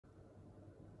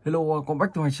Hello, welcome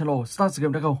back to my channel Start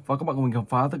Game Deco và các bạn cùng mình khám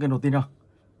phá tới kênh đầu tiên nha.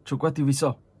 Chuột quét TV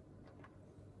Show.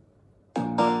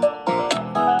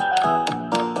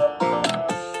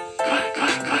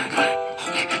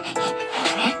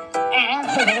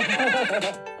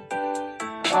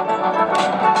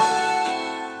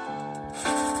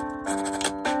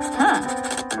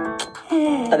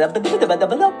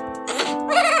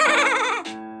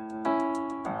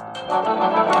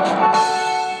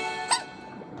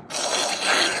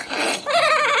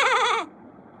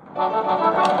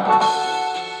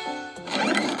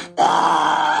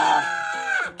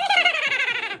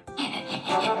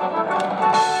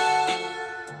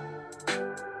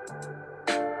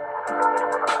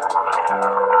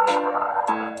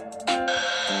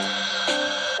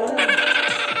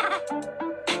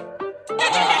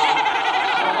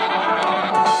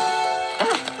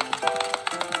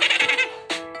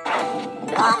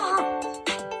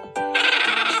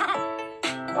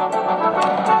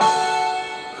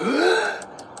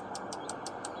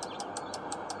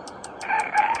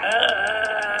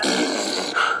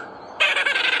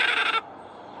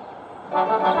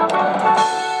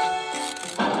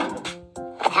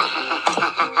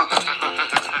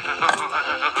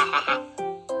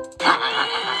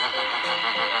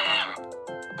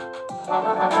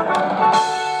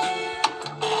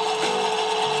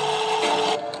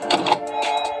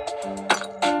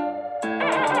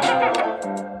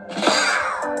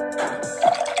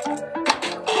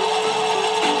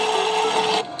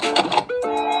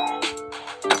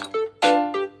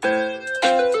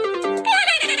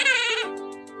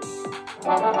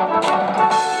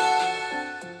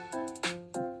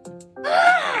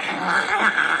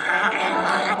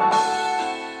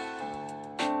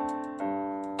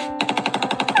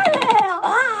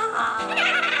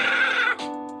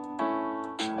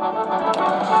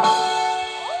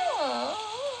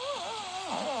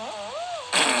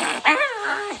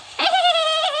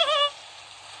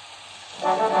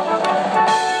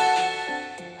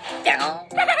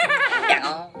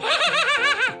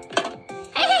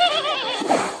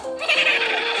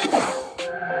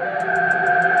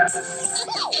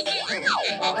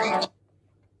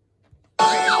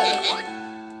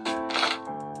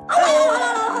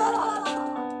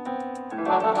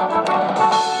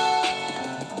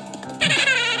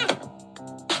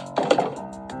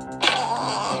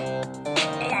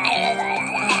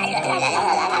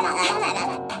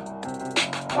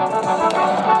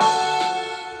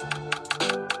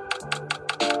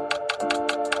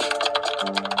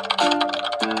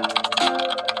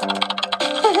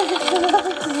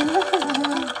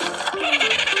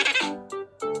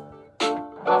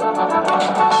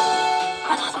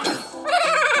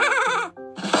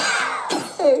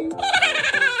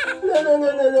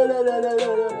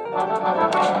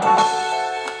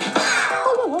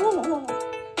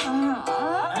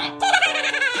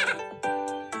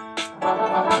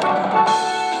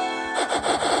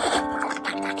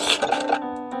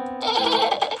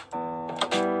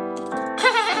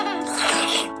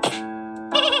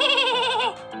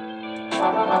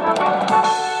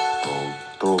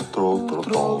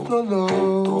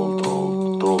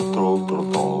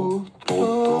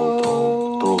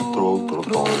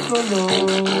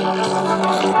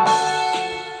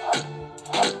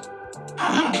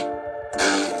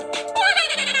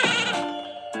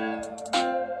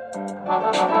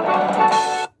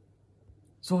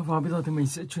 Rồi và bây giờ thì mình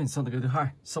sẽ chuyển sang cái thứ hai,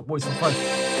 Subway số phần.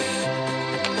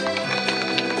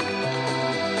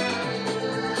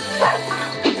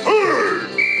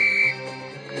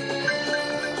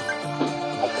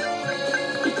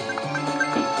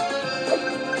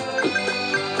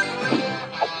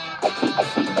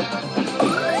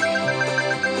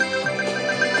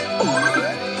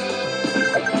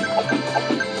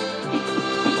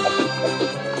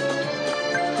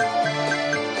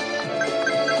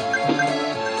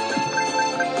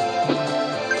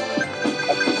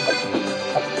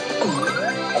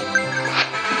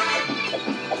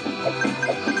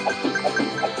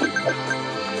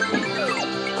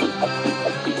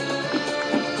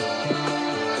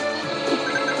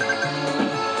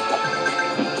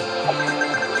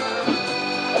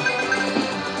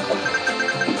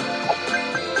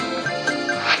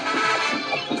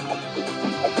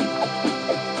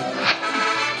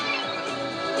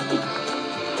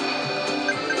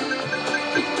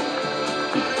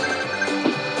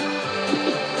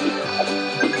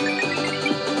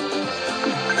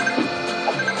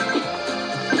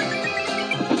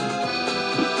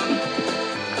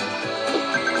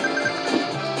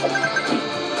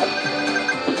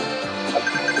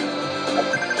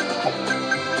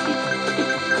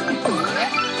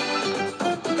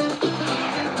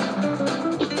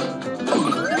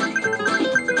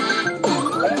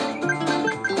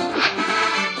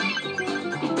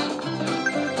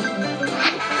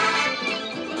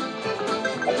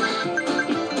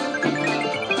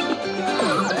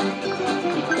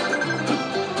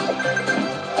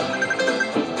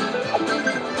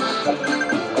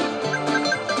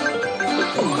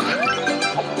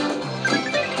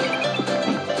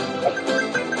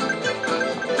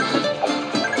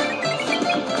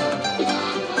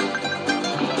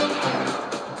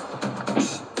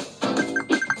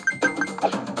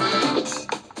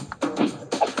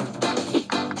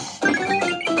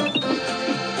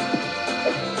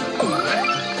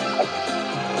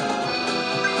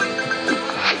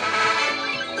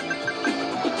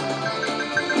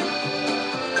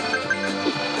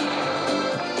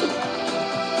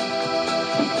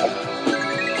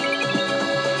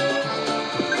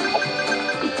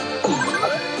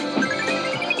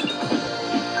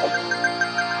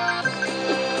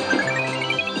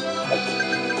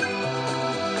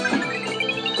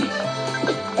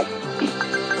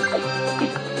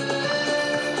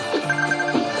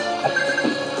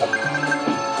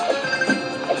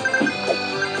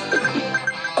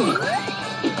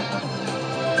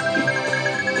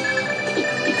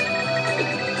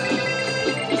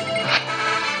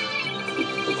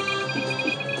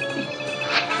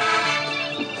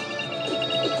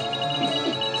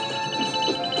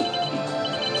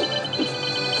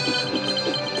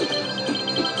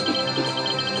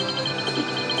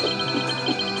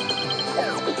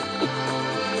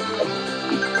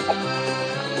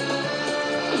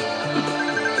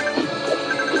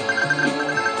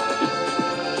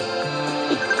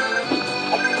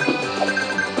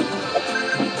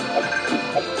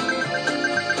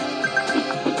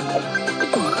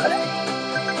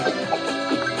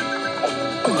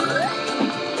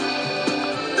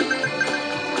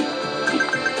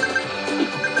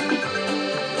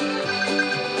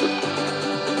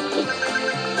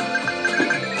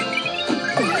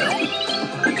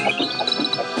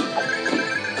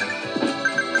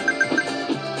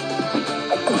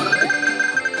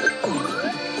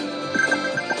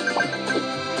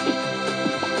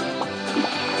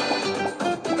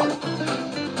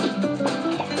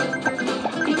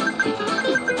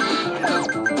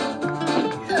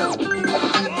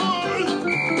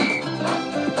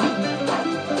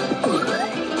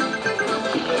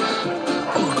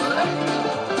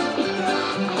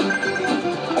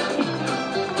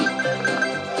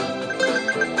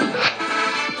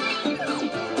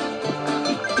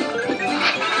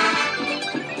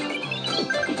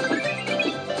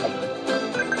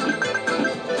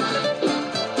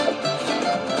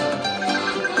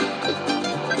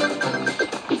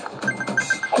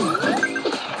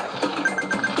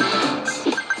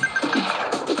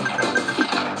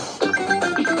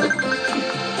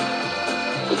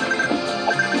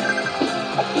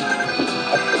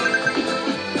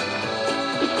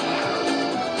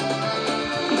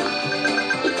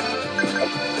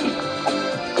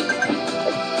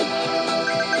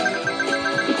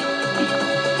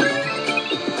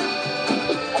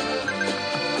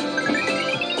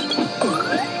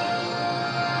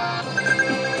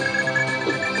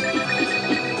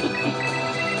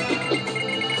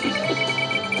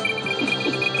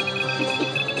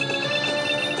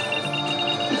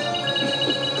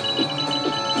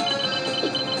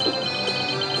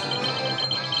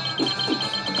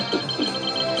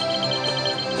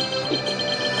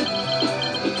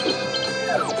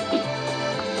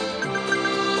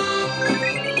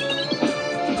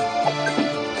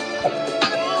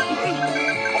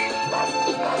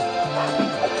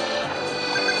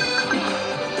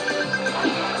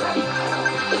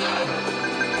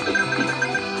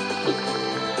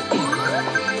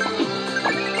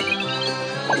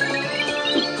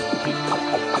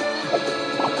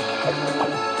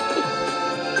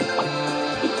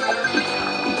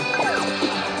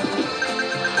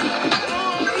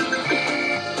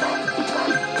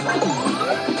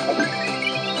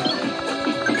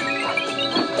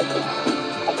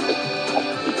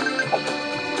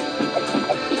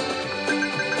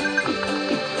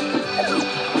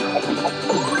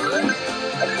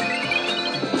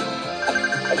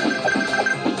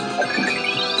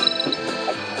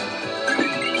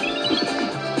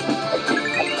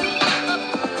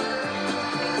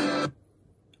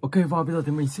 Ok, và bây giờ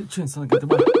thì mình sẽ chuyển sang cái thứ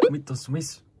ba, Mr. Smith.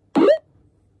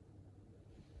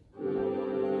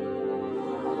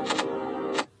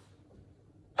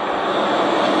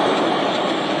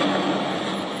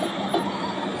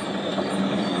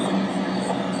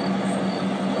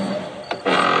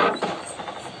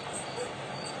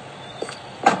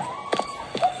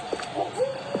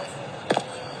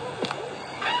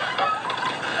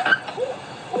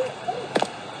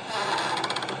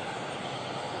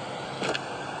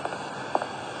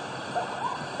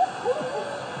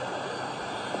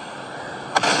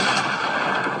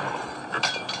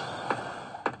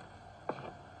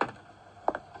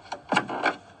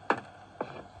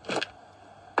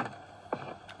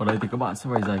 Ở đây thì các bạn sẽ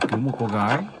phải giải cứu một cô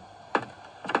gái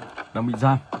đang bị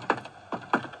giam.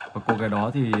 Và cô gái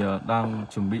đó thì đang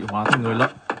chuẩn bị hóa thành người lợn.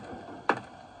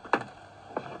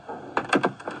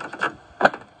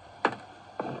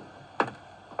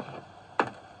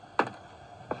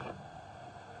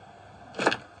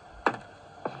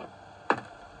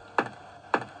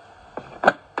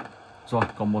 Rồi,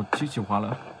 còn một chiếc chìa khóa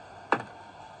nữa.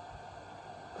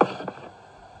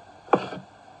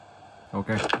 Ok.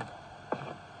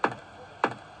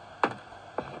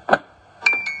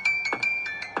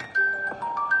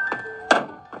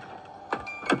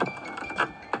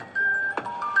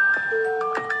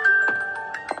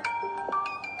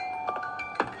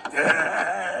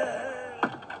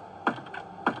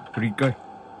 Ricky.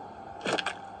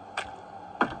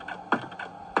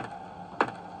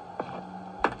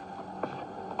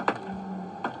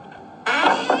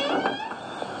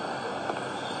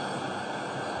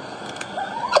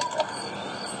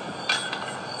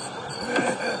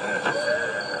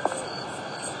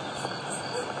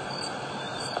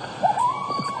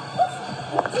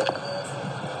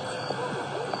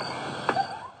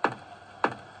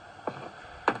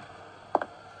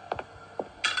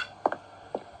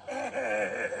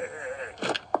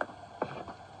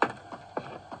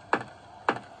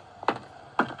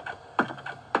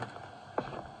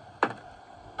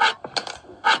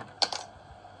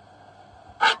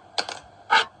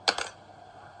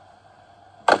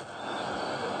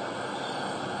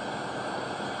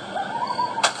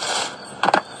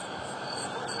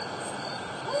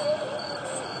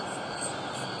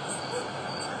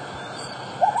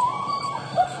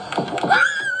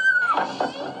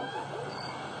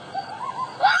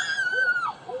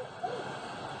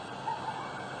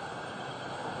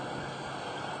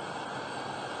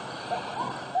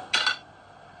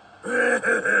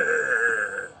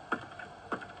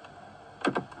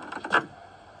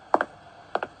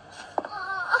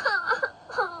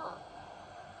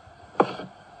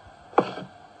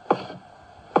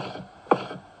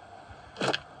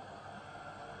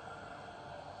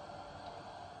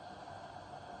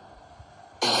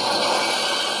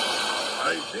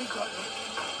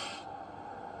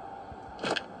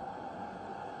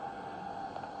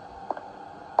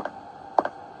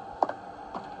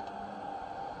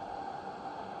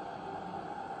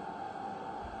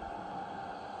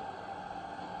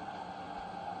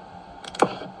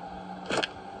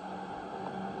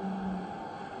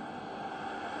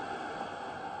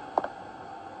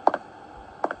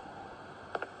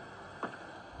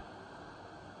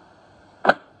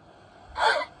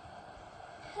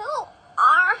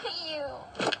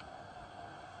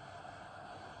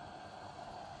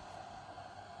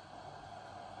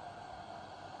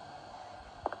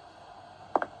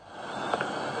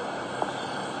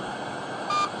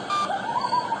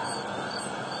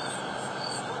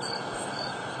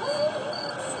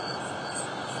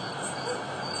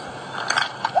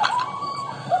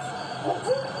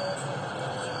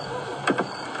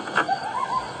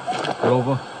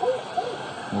 Rover,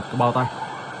 một cái bao tay.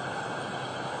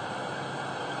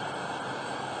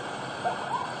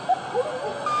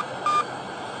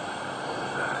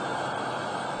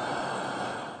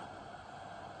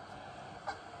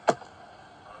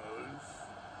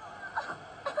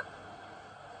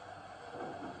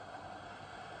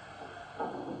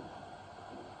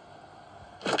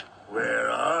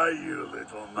 Where are you,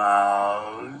 little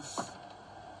mouse?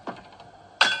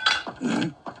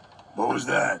 What was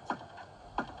that?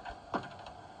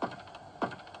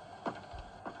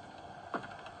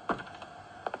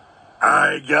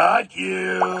 I got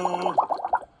you.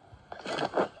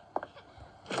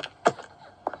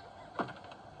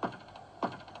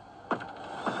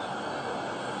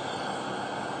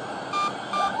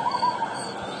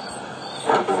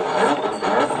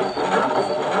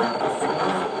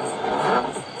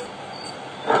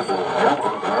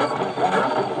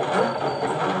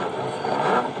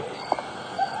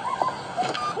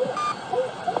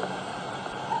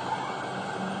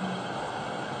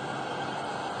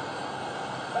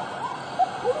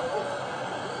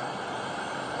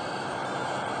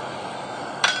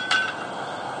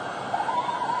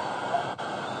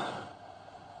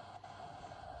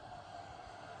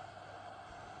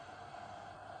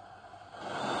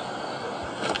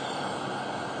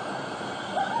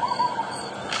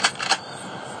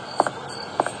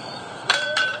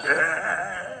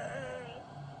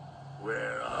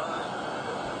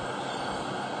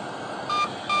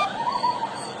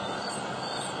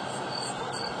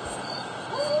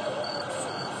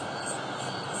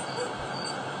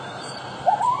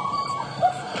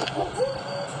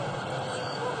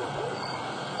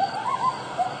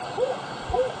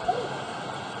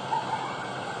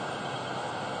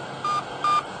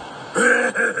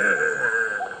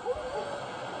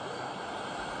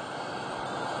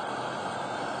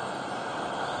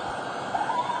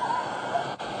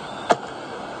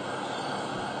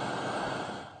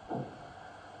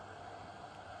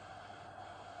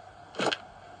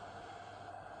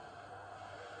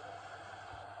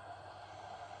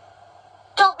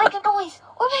 make a noise,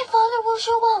 or my father will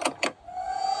show up.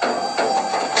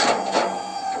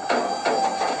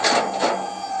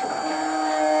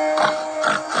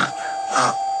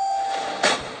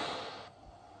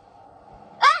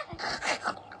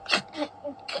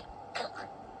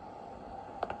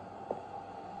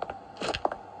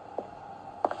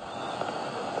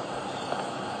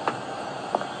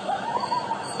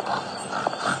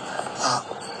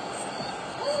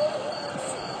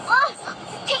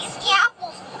 Tasty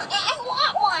apples. I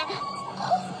want one.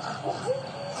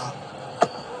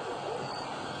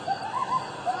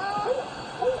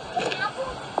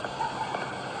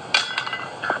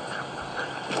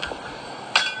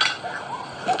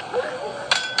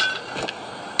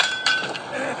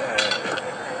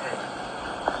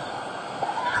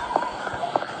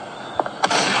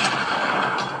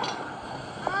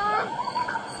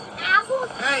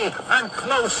 Apples. Hey, I'm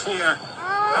close here.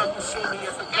 Come see me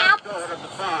at the back door of the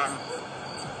farm.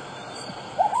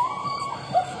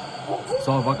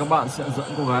 Rồi và các bạn sẽ dẫn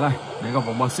cô gái này đến gặp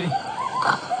một bác sĩ.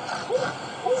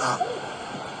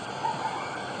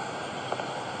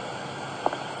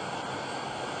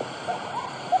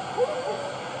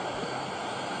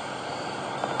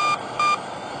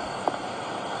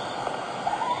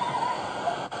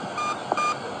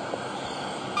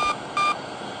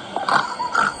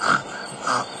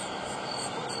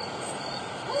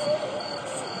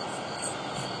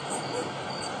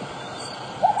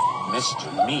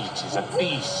 Mr. Meat is a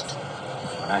beast.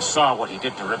 When I saw what he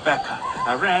did to Rebecca,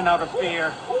 I ran out of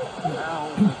fear. Now,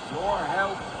 with your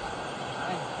help,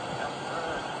 I help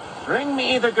her. Bring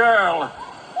me the girl.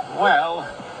 Well,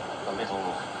 the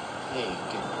little pig.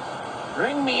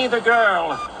 Bring me the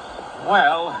girl.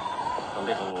 Well, the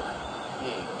little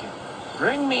pig.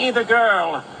 Bring me the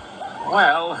girl.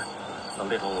 Well, the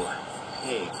little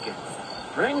pig.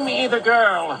 Bring me the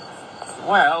girl.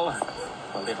 Well,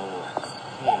 the little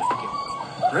pig.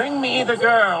 Bring me the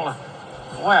girl.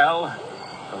 Well,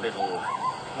 the little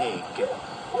pig.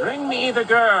 Bring me the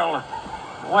girl.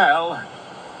 Well,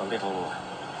 the little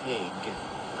pig.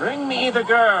 Bring me the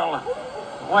girl.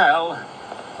 Well,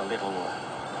 the little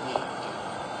pig.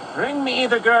 Bring me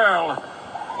the girl.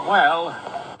 Well,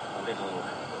 the little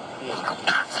pig.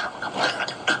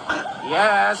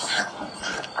 Yes.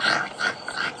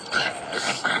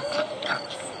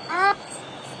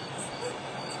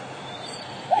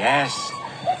 Yes,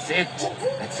 that's it.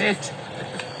 That's it.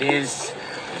 There's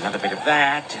another bit of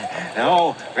that.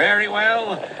 Oh, very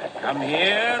well. Come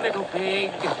here, little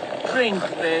pig. Drink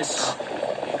this.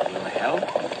 It will help.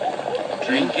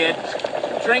 Drink it.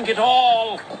 Drink it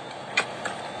all.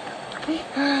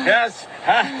 Yes.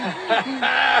 Yes. Am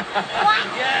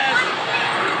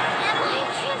I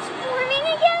transforming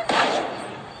again?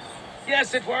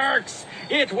 Yes, it works.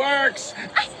 It works.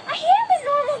 I am a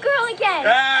normal girl again.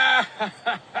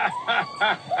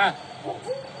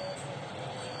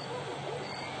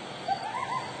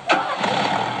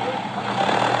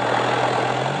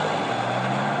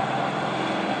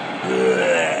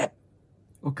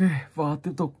 Ok, và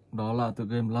tiếp tục đó là tựa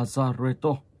game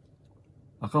Lazaretto.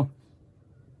 À không,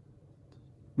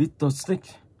 Mr. Stick.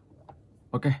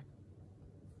 Ok.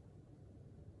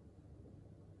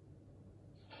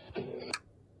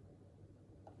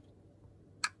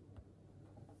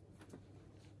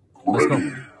 Let's go.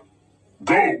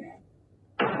 Go!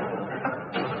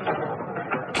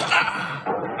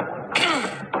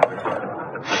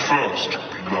 First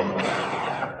blood.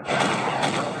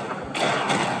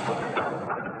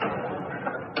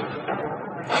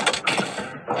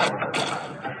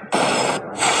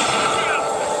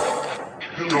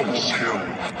 Double kill.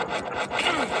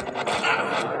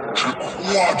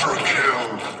 Quadra kill.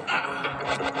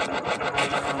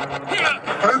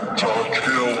 Penta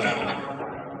kill.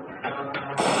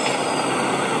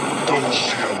 Double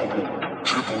kill.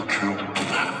 Triple kill.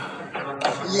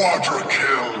 Quadra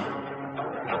kill.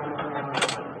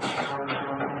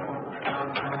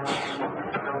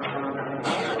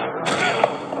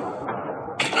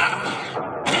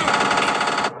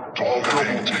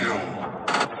 Double kill.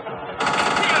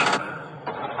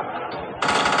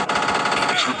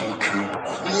 Triple kill.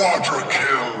 Quadra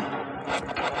kill.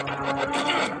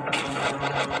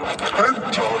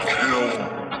 Penta kill.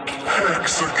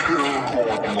 Hexa kill.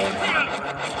 Godlike.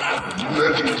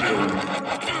 Legendary.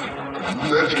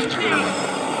 Legendary.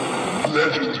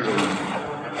 Legendary.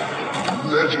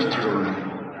 Legendary.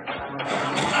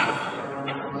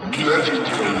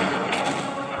 Legendary.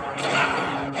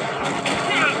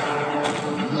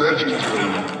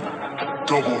 Legendary.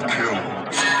 Double kill.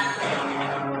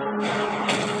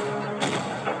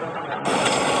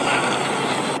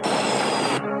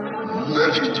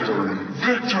 Legendary.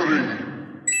 Victory.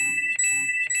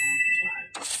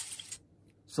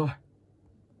 Rồi,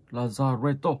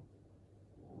 Lazaretto.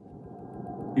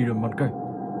 Đi đường mặt cây.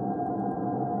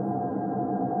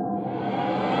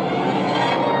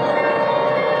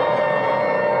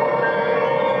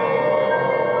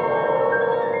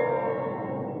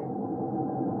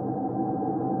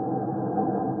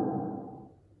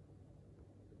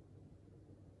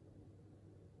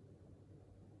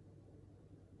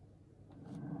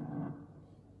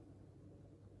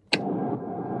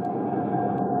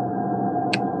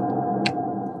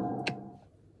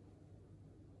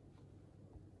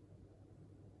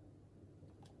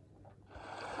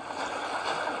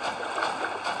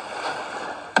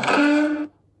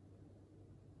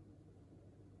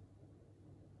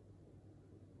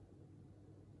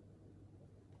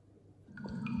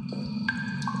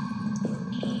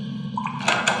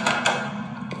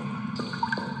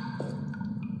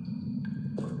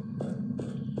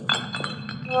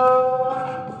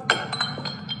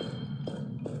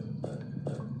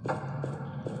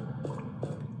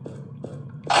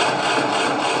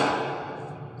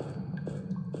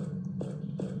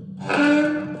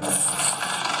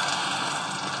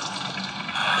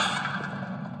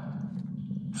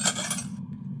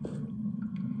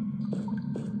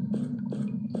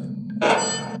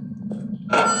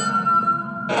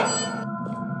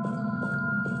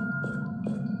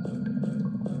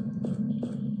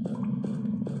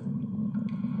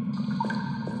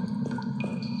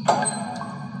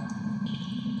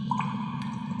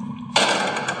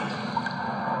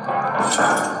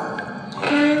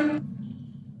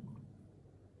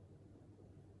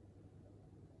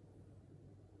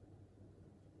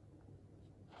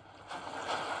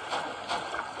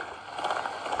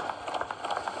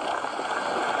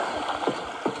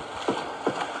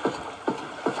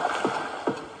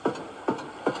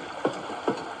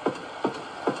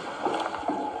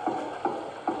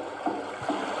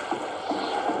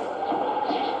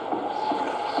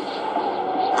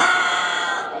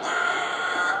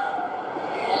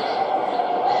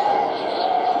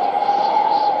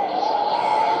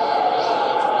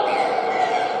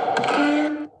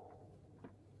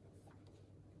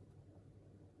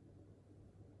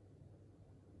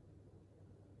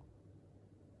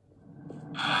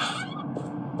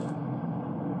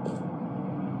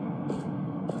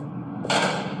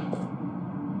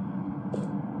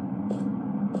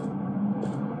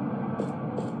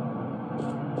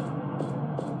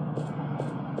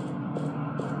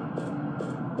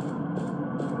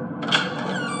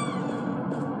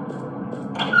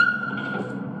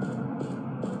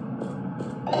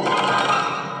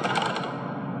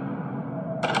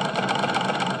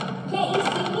 Can't you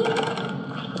see me?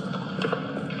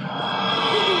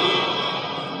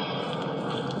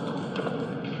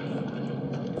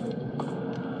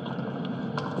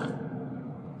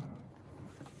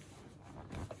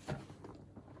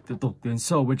 Tiếp tục tiến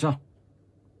sâu bên trong.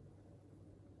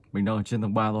 Mình đang ở trên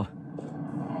tầng 3 rồi.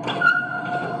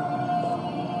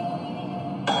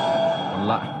 Còn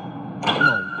lại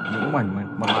những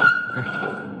mảnh còn lại. Ok.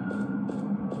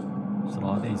 Sau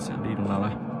đó thì sẽ đi đường nào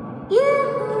đây?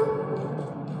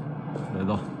 Đấy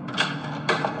rồi.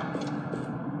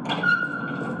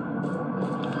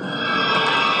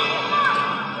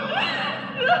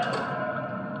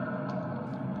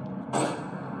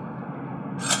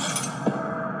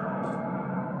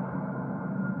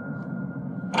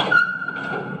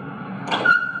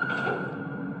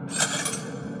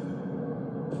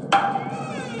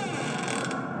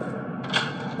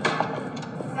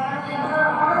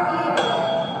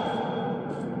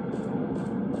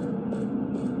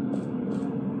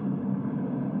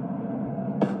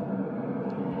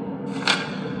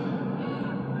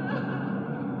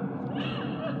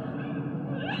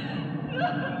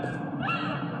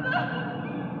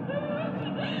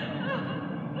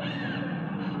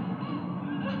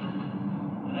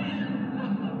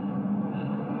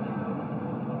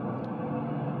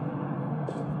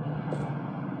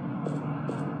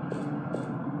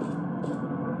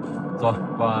 Rồi,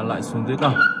 và lại xuống dưới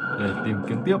tầng để tìm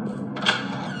kiếm tiếp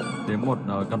đến một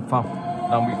căn phòng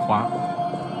đang bị khóa.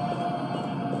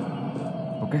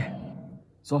 Ok.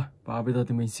 Rồi, và bây giờ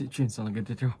thì mình sẽ chuyển sang cái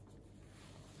tiếp theo.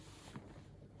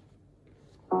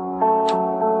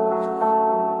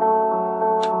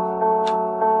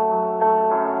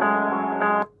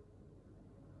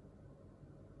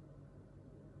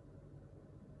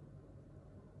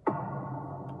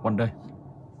 Còn đây.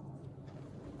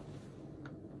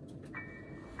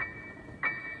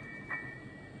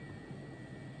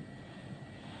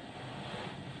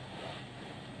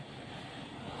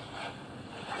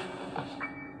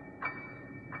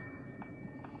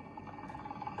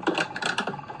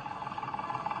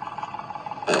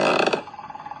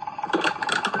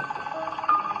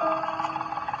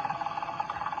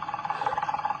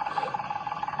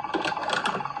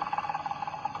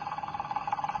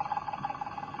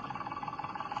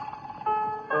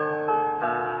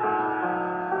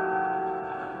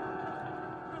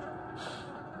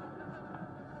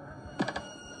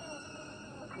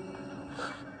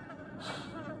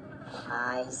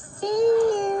 I see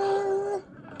you.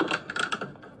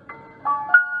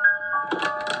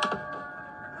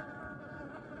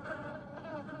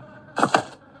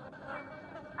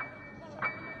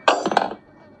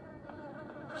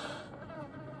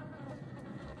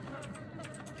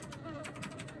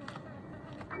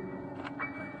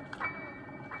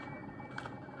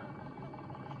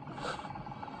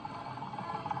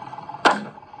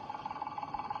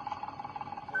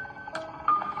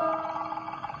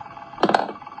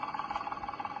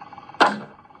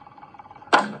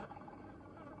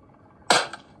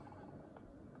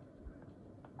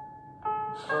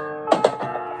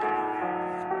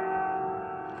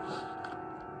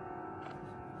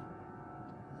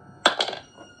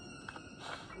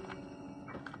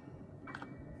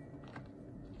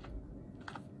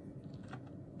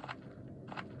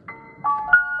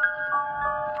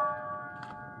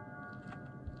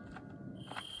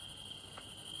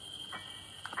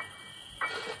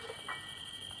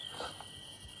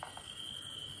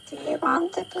 Do you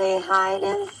want to play hide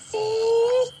and seek?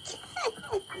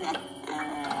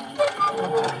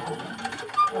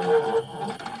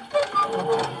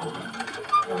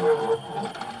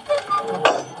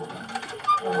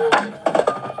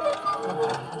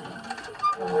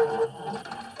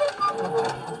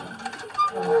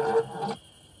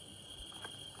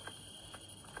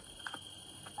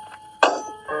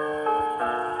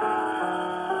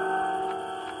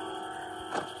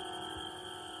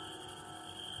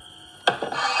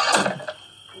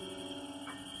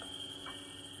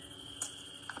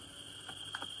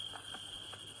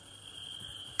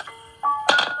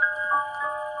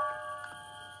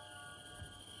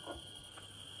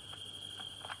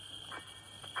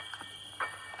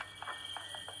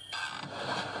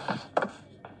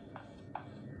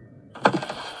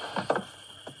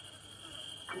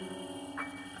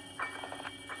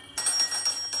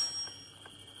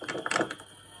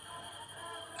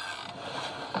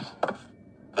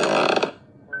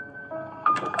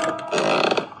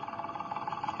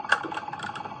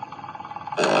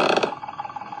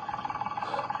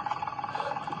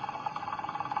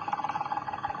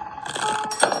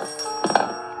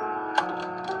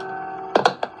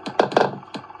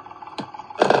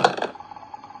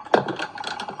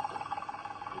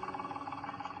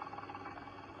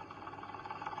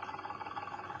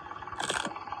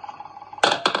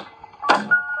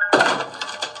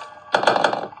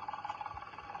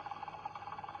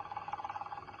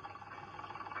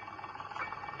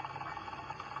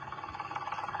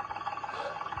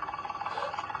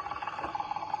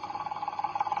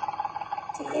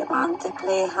 Do you want to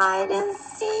play hide and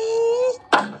seek?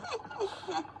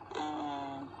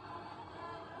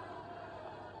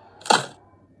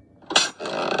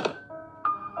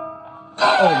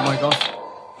 Oh my god.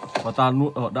 Bà ta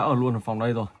đã ở luôn ở phòng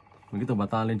đây rồi. Mình cứ tưởng bà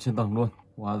ta lên trên tầng luôn.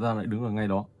 Hóa ra lại đứng ở ngay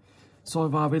đó. Rồi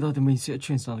và bây giờ thì mình sẽ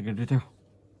chuyển sang cái tiếp theo.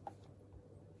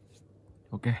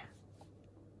 Ok.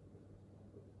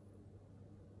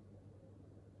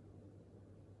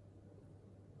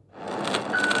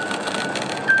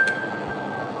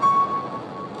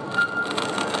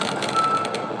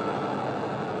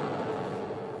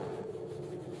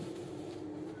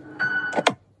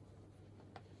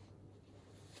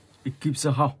 Ekip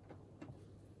sơ hao.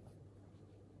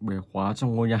 Bẻ khóa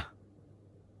trong ngôi nhà.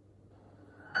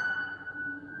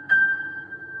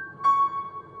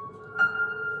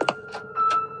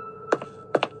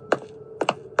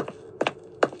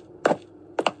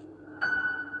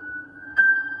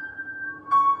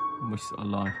 Mix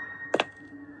alive.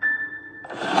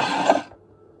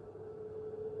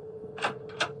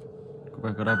 Có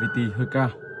vẻ gravity hơi cao.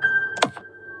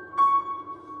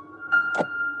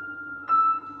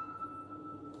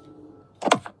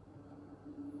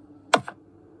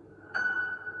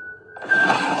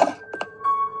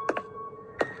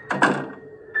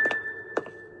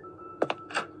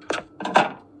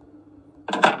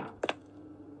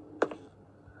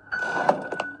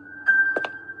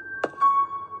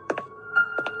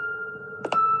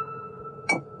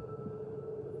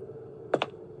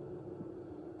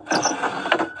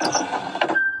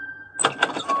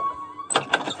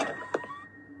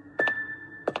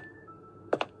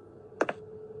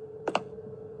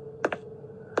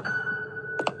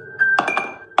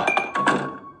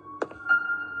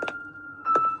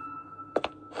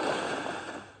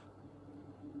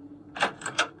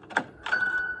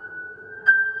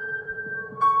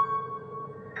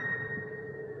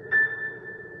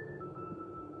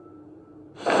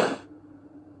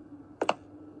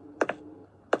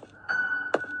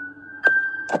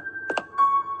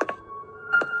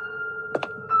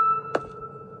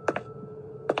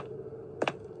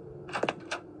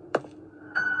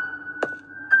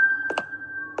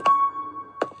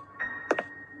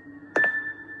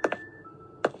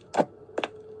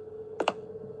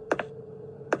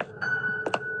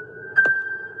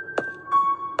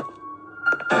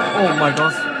 my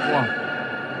god. Wow.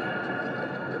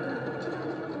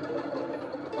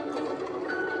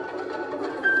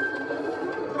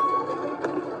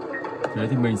 Đấy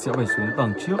thì mình sẽ phải xuống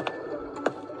tầng trước.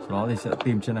 Sau đó thì sẽ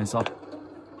tìm trên này sau.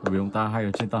 Bởi vì ông ta hay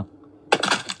ở trên tầng.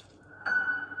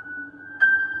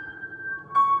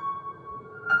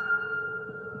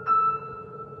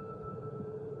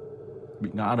 Bị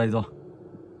ngã ở đây rồi.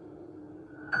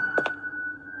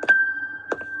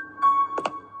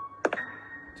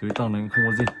 Dưới tầng này không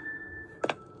có gì.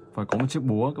 Phải có một chiếc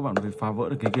búa các bạn phải phá vỡ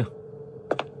được cái kia.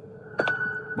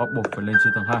 Bắt buộc phải lên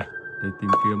trên tầng 2 để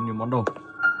tìm kiếm những món đồ.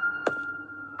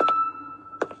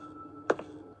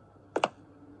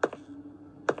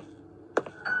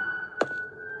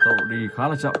 Tốc độ đi khá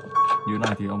là chậm. Như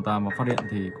này thì ông ta mà phát hiện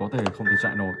thì có thể không thể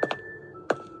chạy nổi.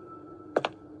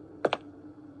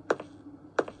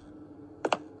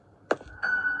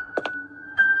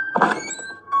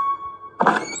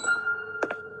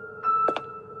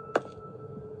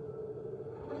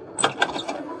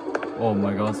 Oh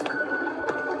my god.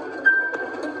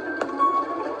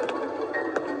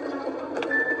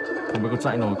 Không biết có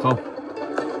chạy nổi không?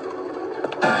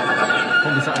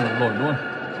 Không thể chạy nổi luôn.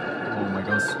 Oh my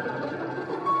god.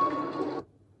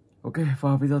 Ok,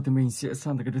 và bây giờ thì mình sẽ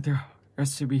sang tới cái tiếp theo.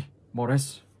 SCP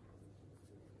Mores.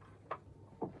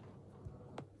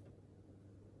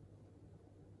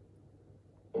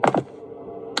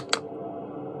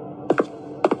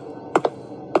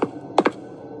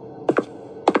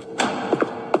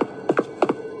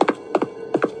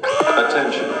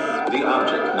 Attention, the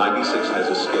object 96 has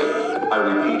escaped. I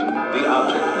repeat, the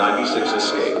object 96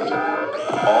 escaped.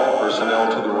 All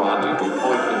personnel to the rendezvous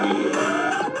point immediately.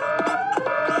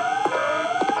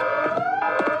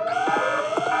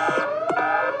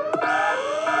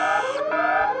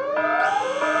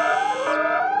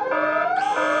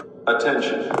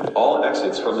 Attention, all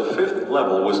exits from the 5th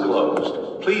level was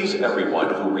closed. Please,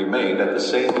 everyone who remained at the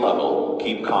same level,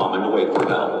 keep calm and wait for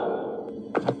help.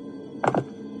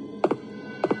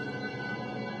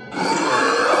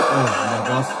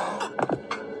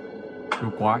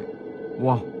 Nhiều quái.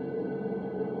 Wow.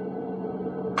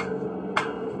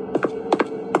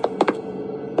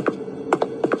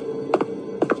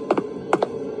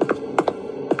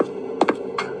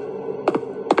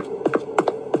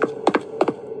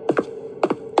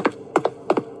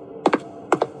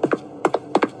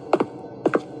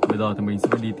 Bây giờ thì mình sẽ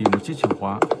phải đi tìm một chiếc chìa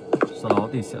khóa. Sau đó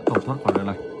thì sẽ tẩu thoát khỏi nơi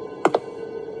này.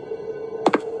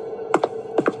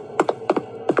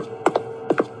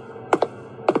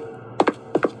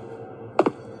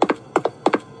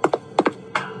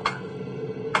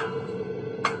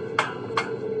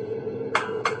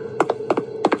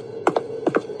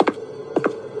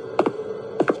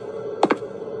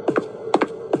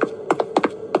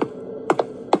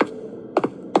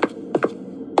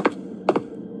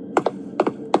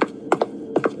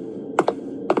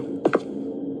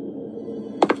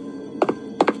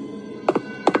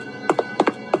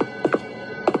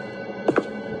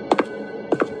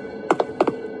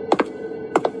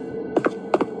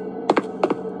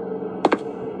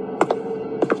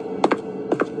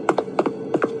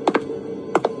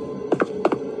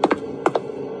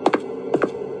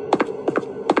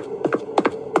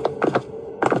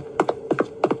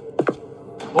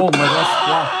 Oh my god,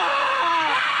 wow.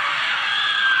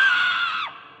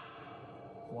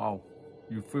 Wow,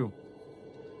 you feel.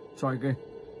 Try again.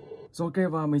 Rồi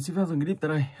ok, và mình xin phép dừng clip tại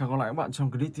đây. Hẹn gặp lại các bạn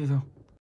trong clip tiếp theo.